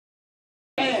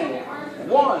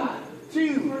1,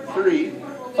 2, 3,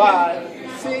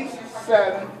 5, 6,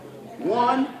 7.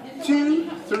 1, 2,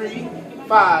 3,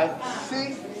 5,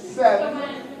 6, 7.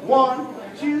 1,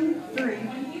 2, 3,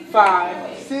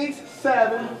 5, 6,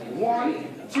 7. 1,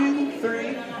 2,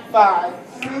 3, 5,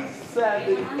 6,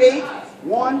 7, 8.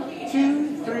 1,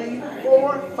 2, 3,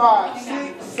 4, 5,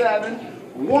 6, 7.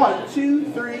 1, 2,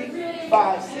 3,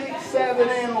 5, 6, 7,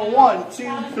 and 1,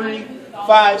 2, 3,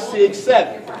 5, 6,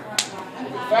 7.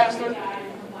 Faster.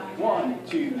 1,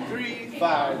 2, 3,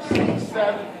 5, 6,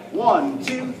 7. 1,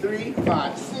 2, 3,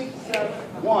 5, 6, 7.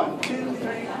 1, 2,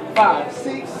 3, 5,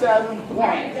 6, 7.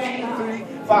 1, 2, 3,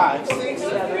 5, 6,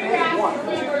 7, 8. 1, 2,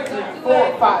 3,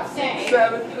 4, 5, 6,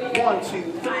 7. 1,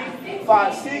 2, 3,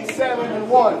 5, 6, 7, and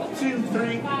 1, 2,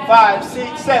 3, 5,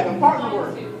 6, 7. Partner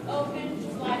work.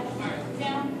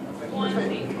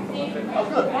 Oh,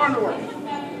 good. Partner work.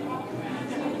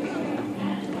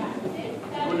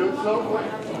 We'll do it slow.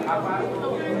 High five.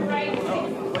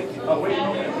 Oh, wait.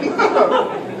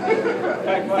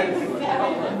 Back five.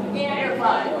 Air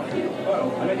five.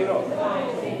 Oh, I made it off.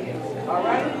 All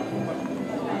right.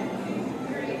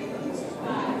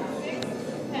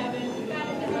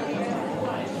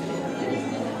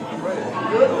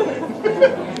 Good.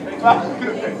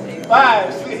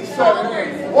 5, 6, 7,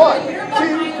 8. 1,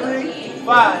 2, 3,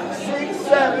 5, 6,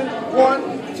 7.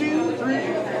 1, 2,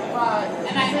 3,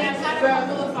 5, 6,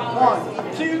 7.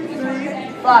 1, 2, 3,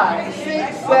 5,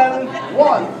 6, 7.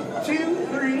 1, 2,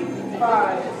 3,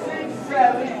 5, 6,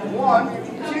 7. 1,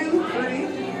 2, 3,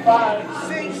 5,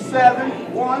 6, 7.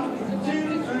 1,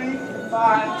 2, 3,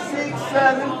 5, 6,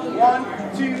 7. 1,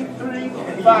 2, 3,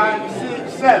 5,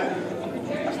 6, 7.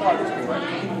 I started this way,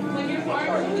 right?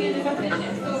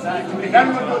 Exactly. Now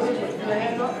we're going to do this with your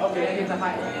hands up. Okay, that gets a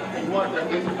high. You want that?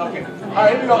 Okay. All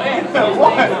right, here we go. And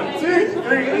 1, 2,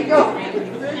 3. Here we go.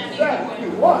 6,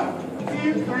 7. 1,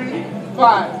 2, 3,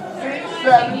 5, 6,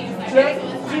 7. Check.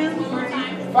 2, 3,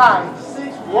 5,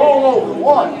 6. Roll over.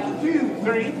 1, 2,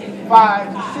 3,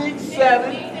 5, 6,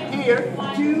 7. Here.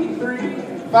 2, 3,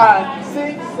 5,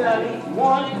 6, 7.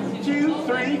 1, 2,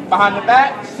 3. Behind the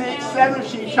back. 6, 7.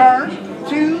 She turns.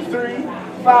 2, 3,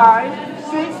 5,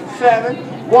 6, 7.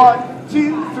 1,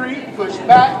 2, 3. Push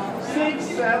back. 6,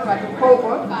 7. Like a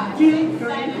cobra. 2, 3,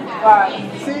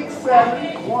 5, 6,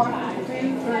 7. 1, 2,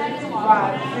 3,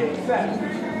 5, 6, 7.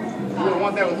 You don't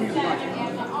want that with music, don't you?